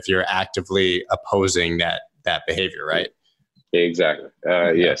officer if you're actively opposing that behavior, right? Exactly.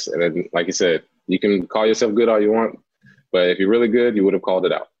 Yes. And then, like you said, you can call yourself good all you want, but if you're really good, you would have called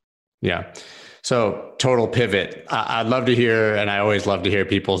it out. Yeah. So, total pivot. I'd love to hear, and I always love to hear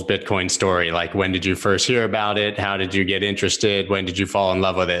people's Bitcoin story. Like, when did you first hear about it? How did you get interested? When did you fall in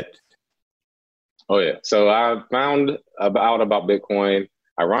love with it? Oh, yeah. So I found out about Bitcoin,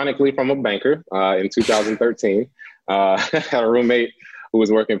 ironically, from a banker in 2013. I had a roommate who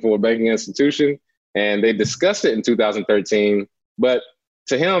was working for a banking institution, and they discussed it in 2013. But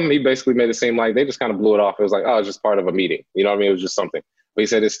to him, he basically made it seem like they just kind of blew it off. It was like, oh, it's just part of a meeting. You know what I mean? It was just something. But he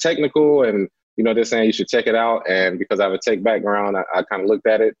said it's technical, and you know, they're saying you should check it out. And because I have a tech background, I kind of looked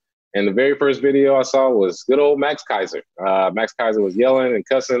at it. And the very first video I saw was good old Max Keiser. Max Keiser was yelling and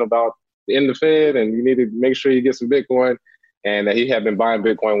cussing about in the Fed, and you need to make sure you get some Bitcoin. And that he had been buying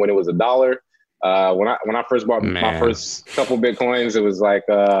Bitcoin when it was $1. When I first bought my first couple Bitcoins, it was like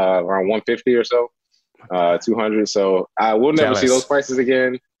around 150 or so, 200. So I will never see those prices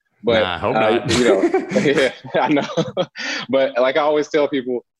again. But I hope not. You know, yeah, I know. But like I always tell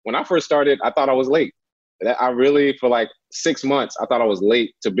people, when I first started, I thought I was late. I really, for like 6 months, I thought I was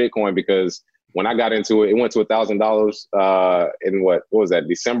late to Bitcoin, because when I got into it, it went to $1,000 in what was that,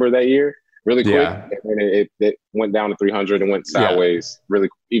 December that year, really quick. Yeah. And then it went down to 300 and went sideways really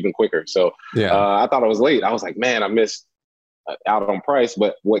even quicker. So I thought I was late. I was like, man, I missed out on price.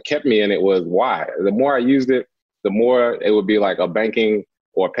 But what kept me in it was why. The more I used it, the more it would be like a banking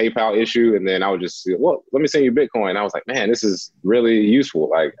or PayPal issue. And then I would just say, well, let me send you Bitcoin. I was like, man, this is really useful.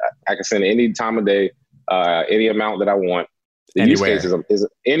 Like, I can send any time of day, any amount that I want. The anywhere. Use case is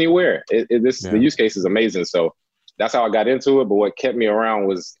anywhere. The use case is amazing. So that's how I got into it. But what kept me around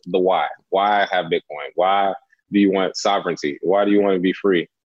was the why. Why have Bitcoin? Why do you want sovereignty? Why do you want to be free?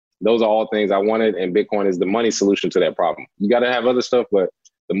 Those are all things I wanted. And Bitcoin is the money solution to that problem. You got to have other stuff, but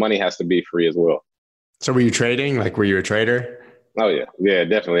the money has to be free as well. So were you trading? Like, were you a trader? Oh, yeah. Yeah,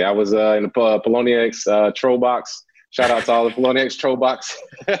 definitely. I was in the Poloniex Troll Box. Shout out to all the Poloniex Troll Box.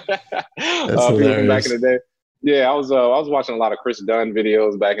 People from back in the day. Yeah, I was watching a lot of Chris Dunn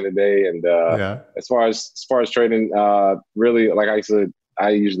videos back in the day. And as far as trading, really, like I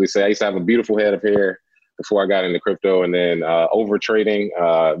usually say, I used to have a beautiful head of hair before I got into crypto, and then over trading,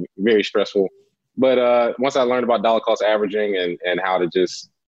 very stressful. But once I learned about dollar cost averaging and how to just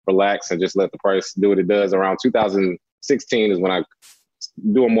relax and just let the price do what it does, around 2016 is when I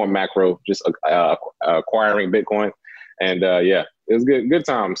doing more macro, just acquiring Bitcoin. And yeah, it was good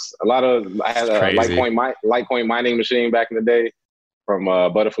times. I had a Litecoin mining machine back in the day from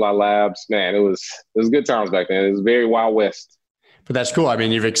Butterfly Labs. Man, it was good times back then. It was very Wild West. But that's cool. I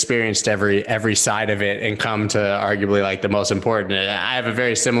mean, you've experienced every side of it and come to arguably like the most important. I have a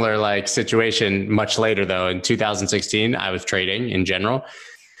very similar like situation much later though. In 2016, I was trading in general.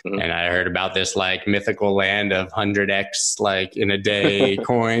 And I heard about this like mythical land of 100x like in a day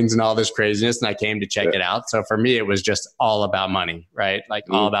coins and all this craziness. And I came to check it out. So for me, it was just all about money, right? Like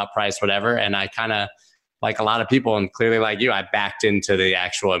all about price, whatever. And I kind of, like a lot of people, and clearly like you, I backed into the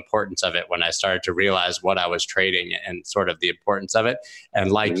actual importance of it when I started to realize what I was trading and sort of the importance of it.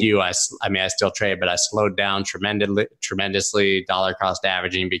 And like you, I mean, I still trade, but I slowed down tremendously. Dollar cost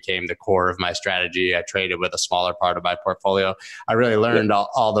averaging became the core of my strategy. I traded with a smaller part of my portfolio. I really learned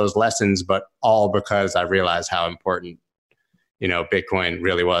all those lessons, but all because I realized how important, Bitcoin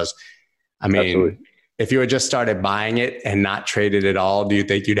really was. I mean, absolutely. If you had just started buying it and not traded at all, do you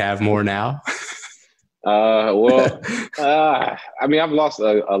think you'd have more now? I mean, I've lost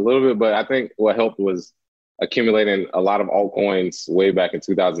a little bit, but I think what helped was accumulating a lot of altcoins way back in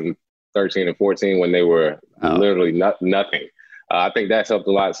 2013 and 14 when they were literally nothing. I think that's helped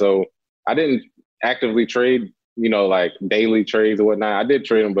a lot. So I didn't actively trade, like daily trades or whatnot. I did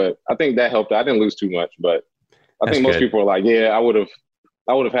trade them, but I think that helped. I didn't lose too much, but I think most people are like, yeah, I would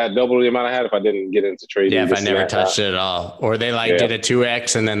have had double the amount I had if I didn't get into trading. Yeah, if I never touched it at all. Or they did a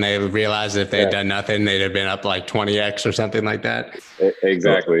 2x and then they realized if they had done nothing, they'd have been up like 20x or something like that.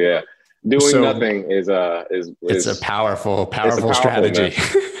 Exactly, yeah. Doing nothing is it's a powerful strategy.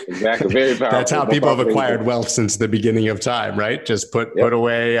 Exactly, very powerful. That's how people have acquired wealth since the beginning of time, right? Just put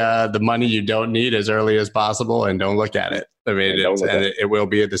away the money you don't need as early as possible and don't look at it. I mean, it will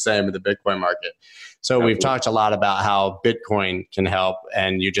be the same in the Bitcoin market. So we've talked a lot about how Bitcoin can help,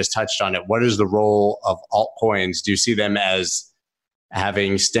 and you just touched on it. What is the role of altcoins? Do you see them as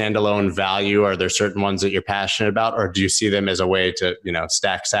having standalone value? Are there certain ones that you're passionate about, or do you see them as a way to,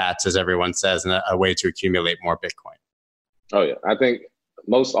 stack sats, as everyone says, and a way to accumulate more Bitcoin? Oh yeah, I think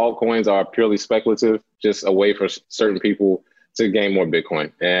most altcoins are purely speculative, just a way for certain people to gain more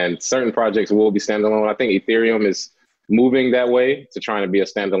Bitcoin. And certain projects will be standalone. I think Ethereum is moving that way to trying to be a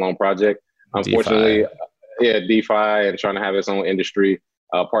standalone project. Unfortunately, DeFi and trying to have its own industry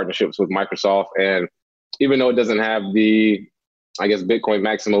partnerships with Microsoft. And even though it doesn't have the, I guess, Bitcoin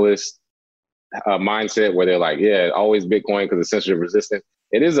maximalist mindset where they're like, yeah, always Bitcoin because it's censorship resistant.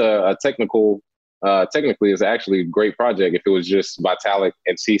 It is a technically it's actually a great project if it was just Vitalik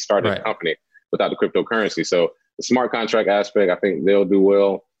and C started the company without the cryptocurrency. So the smart contract aspect, I think they'll do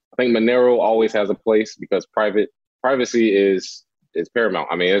well. I think Monero always has a place because privacy is paramount.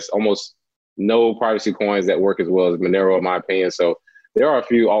 I mean, it's almost no privacy coins that work as well as Monero, in my opinion. So there are a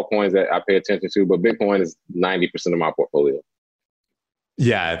few altcoins that I pay attention to, but Bitcoin is 90% of my portfolio.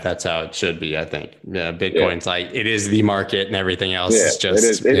 Yeah, that's how it should be, I think. Yeah, Bitcoin's like, it is the market and everything else is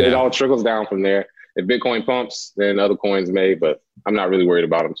just... It all trickles down from there. If Bitcoin pumps, then other coins may, but I'm not really worried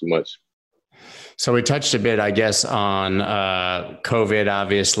about them too much. So we touched a bit, I guess, on COVID,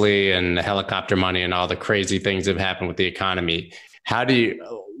 obviously, and the helicopter money and all the crazy things that have happened with the economy.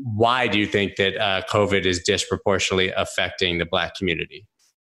 Why do you think that COVID is disproportionately affecting the Black community?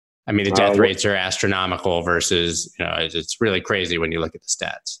 I mean, the death rates are astronomical versus, it's really crazy when you look at the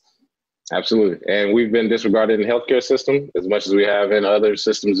stats. Absolutely. And we've been disregarded in the healthcare system as much as we have in other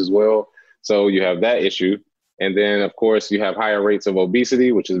systems as well. So you have that issue. And then, of course, you have higher rates of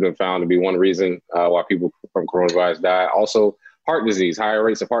obesity, which has been found to be one reason why people from coronavirus die. Also, heart disease, higher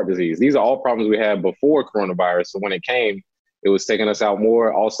rates of heart disease. These are all problems we had before coronavirus. So when it came, it was taking us out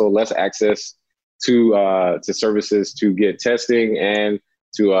more. Also, less access to services to get testing and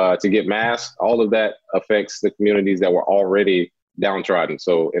to get masks. All of that affects the communities that were already downtrodden.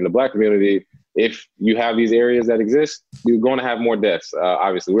 So in the Black community, if you have these areas that exist, you're going to have more deaths.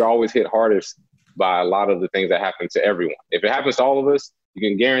 Obviously, we're always hit hardest by a lot of the things that happen to everyone. If it happens to all of us, you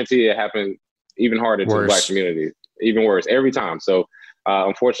can guarantee it happened even harder to the Black community, even worse every time. So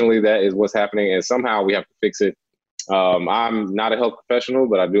unfortunately, that is what's happening, and somehow we have to fix it. I'm not a health professional,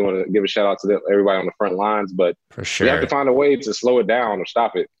 but I do want to give a shout out to everybody on the front lines. But for sure, we have to find a way to slow it down or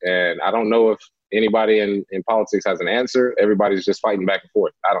stop it. And I don't know if anybody in politics has an answer. Everybody's just fighting back and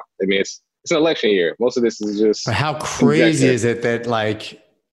forth. It's an election year. Most of this is just... But how crazy is it that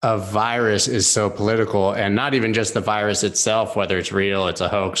a virus is so political, and not even just the virus itself, whether it's real, it's a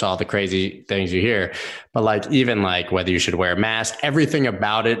hoax, all the crazy things you hear, but even whether you should wear a mask, everything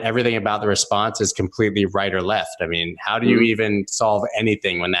about it, everything about the response is completely right or left. I mean, how do you even solve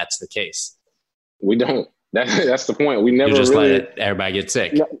anything when that's the case? We don't. That's the point. We never you just really let everybody get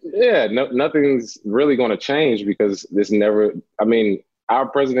sick. Nothing's really going to change because this never. I mean, our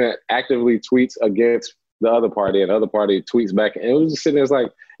president actively tweets against the other party, and the other party tweets back, and it was just sitting there, it's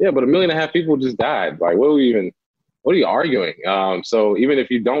like, yeah, but 1.5 million people just died. Like, what are you arguing? So even if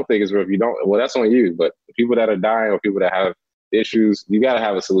you don't think it's real, if you don't, well, that's on you. But the people that are dying or people that have issues, you got to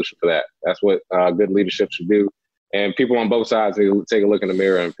have a solution for that. That's what good leadership should do. And people on both sides need to take a look in the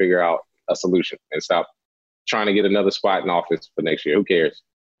mirror and figure out a solution and stop trying to get another spot in office for next year. Who cares?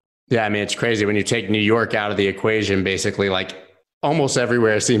 Yeah, I mean, it's crazy when you take New York out of the equation, basically, like almost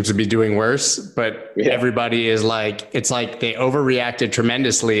everywhere seems to be doing worse, but everybody is like, it's like they overreacted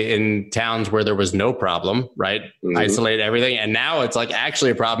tremendously in towns where there was no problem, right? Mm-hmm. Isolate everything. And now it's like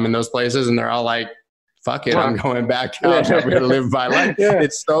actually a problem in those places. And they're all like, fuck it, I'm going back out. I'm going to live my life.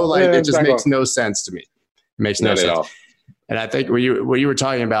 It's so like, it just makes no sense to me. It makes no sense. And I think what you were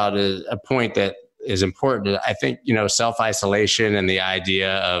talking about is a point that is important. I think, self-isolation and the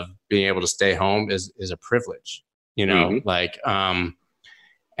idea of being able to stay home is a privilege, and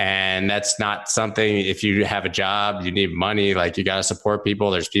that's not something, if you have a job, you need money, like you got to support people.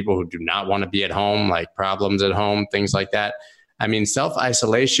 There's people who do not want to be at home, like problems at home, things like that. I mean,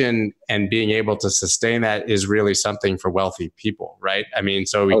 self-isolation and being able to sustain that is really something for wealthy people, right? I mean,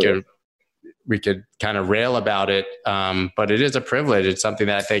 so we could kind of rail about it, but it is a privilege. It's something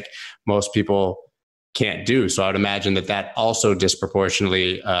that I think most people can't do. So I would imagine that also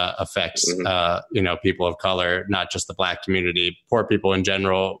disproportionately affects, people of color, not just the Black community, poor people in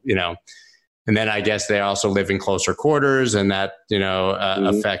general, and then I guess they also live in closer quarters, and that,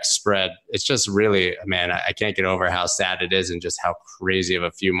 affects spread. It's just really, man, I can't get over how sad it is and just how crazy of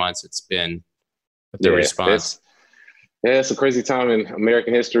a few months it's been with the response. It's a crazy time in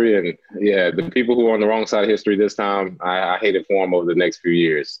American history. And the people who are on the wrong side of history this time, I hate it for them over the next few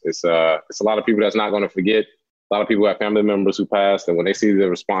years. It's a lot of people that's not going to forget. A lot of people have family members who passed, and when they see the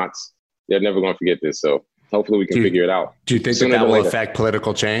response, they're never going to forget this. So hopefully we can figure it out. Do you think that will affect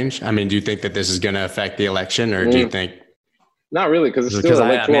political change? I mean, do you think that this is going to affect the election, or do you think? Not really, because it's still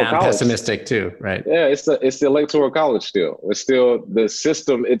electoral college. I'm pessimistic too, right? Yeah, it's the electoral college still. It's still, the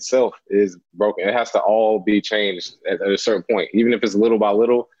system itself is broken. It has to all be changed at a certain point, even if it's little by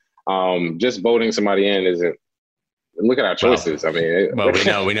little. Just voting somebody in isn't. Look at our choices.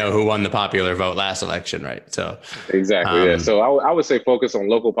 Well, we know who won the popular vote last election, right? So exactly, So I would say focus on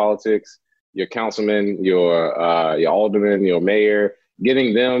local politics. Your councilman, your alderman, your mayor,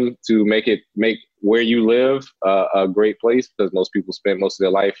 getting them to make where you live a great place, because most people spend most of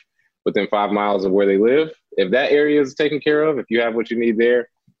their life within 5 miles of where they live. If that area is taken care of, if you have what you need there,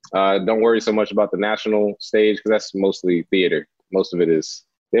 don't worry so much about the national stage, because that's mostly theater. Most of it is,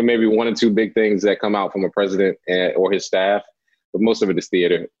 there may be 1 or 2 big things that come out from a president or his staff, but most of it is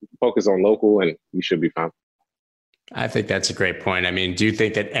theater. Focus on local and you should be fine. I think that's a great point. I mean, do you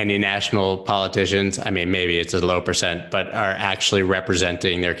think that any national politicians, I mean, maybe it's a low percent, but are actually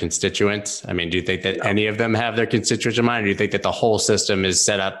representing their constituents? I mean, do you think that any of them have their constituents in mind? Or do you think that the whole system is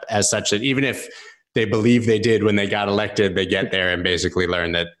set up as such that even if they believe they did when they got elected, they get there and basically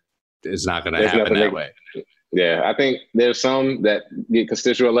learn that it's not going to happen that way? Yeah, I think there's some that get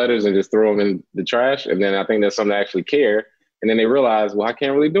constituent letters and just throw them in the trash. And then I think there's some that actually care. And then they realize, well, I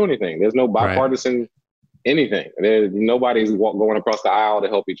can't really do anything. There's no bipartisan anything. Nobody's going across the aisle to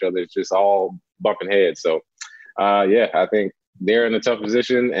help each other. It's just all bumping heads. So, I think they're in a tough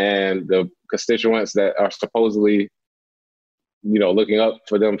position, and the constituents that are supposedly, looking up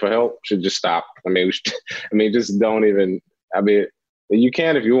for them for help should just stop. I mean, just don't even. I mean, you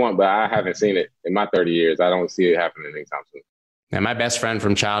can if you want, but I haven't seen it in my 30 years. I don't see it happening anytime soon. And my best friend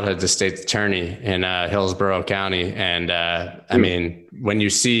from childhood is the state's attorney in Hillsborough County. And I mean, when you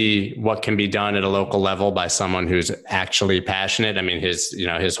see what can be done at a local level by someone who's actually passionate, I mean,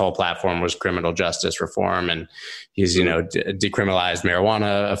 his whole platform was criminal justice reform, and he's, decriminalized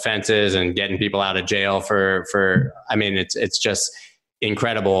marijuana offenses and getting people out of jail for, I mean, it's just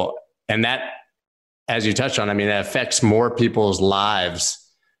incredible. And that, as you touched on, I mean, that affects more people's lives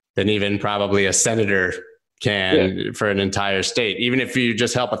than even probably a senator can for an entire state. Even if you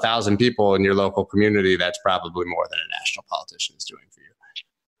just help 1,000 people in your local community, that's probably more than a national politician is doing for you.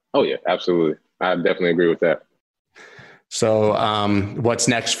 Oh yeah, absolutely. I definitely agree with that. So what's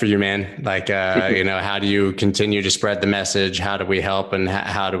next for you, man? Like, how do you continue to spread the message? How do we help, and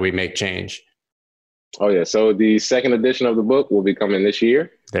how do we make change? Oh yeah. So the second edition of the book will be coming this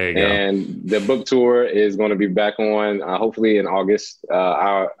year. There you go. And the book tour is going to be back on hopefully in August.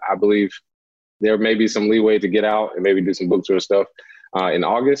 I believe there may be some leeway to get out and maybe do some book tour stuff in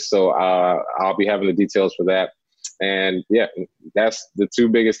August. So I'll be having the details for that. And yeah, that's the two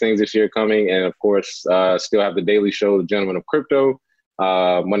biggest things this year coming. And of course, still have the daily show, The Gentleman of Crypto,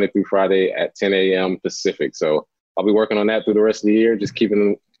 Monday through Friday at 10 a.m. Pacific. So I'll be working on that through the rest of the year, just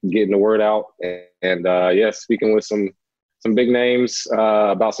getting the word out. And speaking with some big names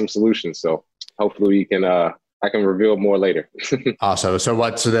about some solutions. So hopefully we can, I can reveal more later. Awesome. So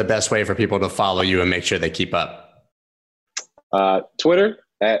what's the best way for people to follow you and make sure they keep up? Twitter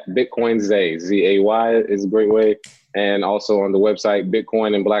at BitcoinZay, Z-A-Y is a great way. And also on the website,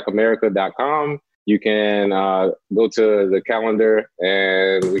 bitcoinandblackamerica.com. You can go to the calendar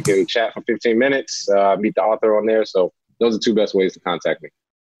and we can chat for 15 minutes, meet the author on there. So those are two best ways to contact me.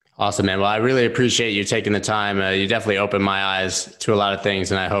 Awesome, man. Well, I really appreciate you taking the time. You definitely opened my eyes to a lot of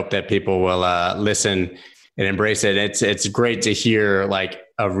things, and I hope that people will listen and embrace it. It's great to hear like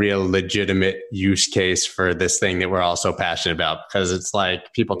a real legitimate use case for this thing that we're all so passionate about, because it's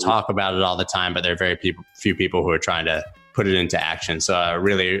like people talk about it all the time, but there are very few people who are trying to put it into action. So I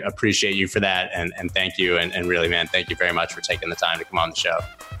really appreciate you for that. And thank you. And really, man, thank you very much for taking the time to come on the show.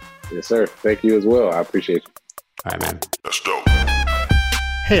 Yes, sir. Thank you as well. I appreciate you. All right, man. Let's go.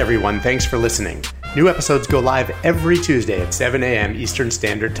 Hey, everyone. Thanks for listening. New episodes go live every Tuesday at 7 a.m. Eastern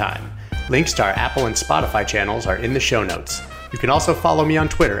Standard Time. Links to our Apple and Spotify channels are in the show notes. You can also follow me on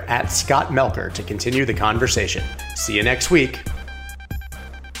Twitter at Scott Melker to continue the conversation. See you next week.